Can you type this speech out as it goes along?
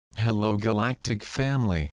Hello Galactic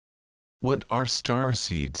family. What are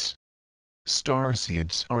starseeds?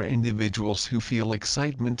 Starseeds are individuals who feel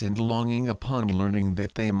excitement and longing upon learning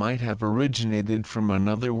that they might have originated from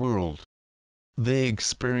another world. They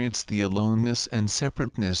experience the aloneness and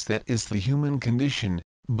separateness that is the human condition,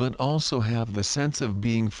 but also have the sense of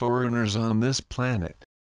being foreigners on this planet.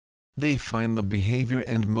 They find the behavior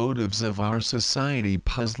and motives of our society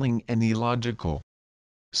puzzling and illogical.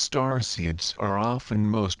 Starseeds are often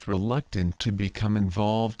most reluctant to become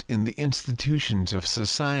involved in the institutions of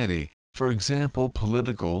society, for example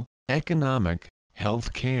political, economic,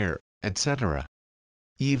 health care, etc.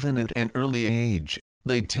 Even at an early age,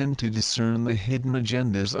 they tend to discern the hidden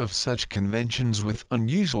agendas of such conventions with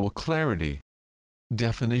unusual clarity.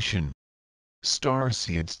 Definition: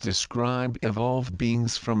 Starseeds describe evolved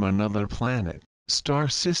beings from another planet, star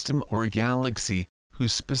system or galaxy,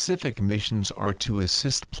 whose specific missions are to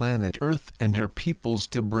assist planet Earth and her peoples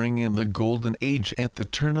to bring in the Golden Age at the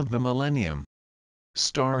turn of the millennium.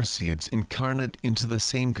 Starseeds incarnate into the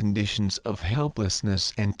same conditions of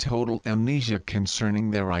helplessness and total amnesia concerning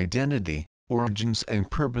their identity, origins and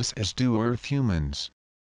purpose as do Earth humans.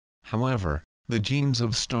 However, the genes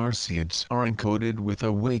of starseeds are encoded with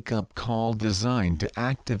a wake-up call designed to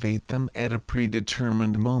activate them at a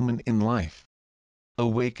predetermined moment in life.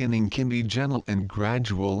 Awakening can be gentle and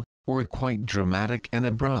gradual, or quite dramatic and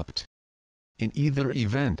abrupt. In either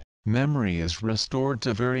event, memory is restored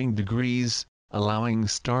to varying degrees, allowing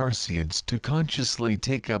starseeds to consciously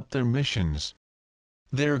take up their missions.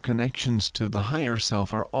 Their connections to the higher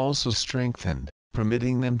self are also strengthened,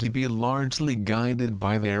 permitting them to be largely guided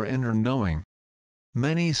by their inner knowing.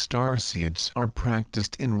 Many starseeds are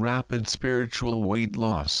practiced in rapid spiritual weight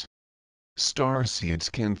loss. Starseeds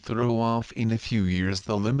can throw off in a few years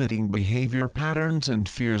the limiting behavior patterns and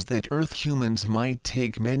fears that Earth humans might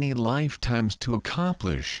take many lifetimes to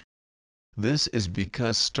accomplish. This is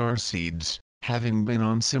because starseeds, having been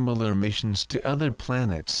on similar missions to other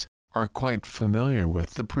planets, are quite familiar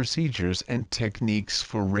with the procedures and techniques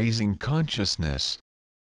for raising consciousness.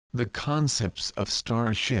 The concepts of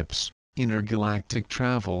starships, intergalactic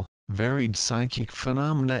travel, varied psychic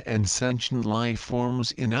phenomena and sentient life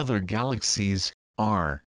forms in other galaxies,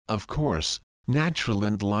 are, of course, natural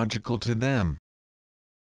and logical to them.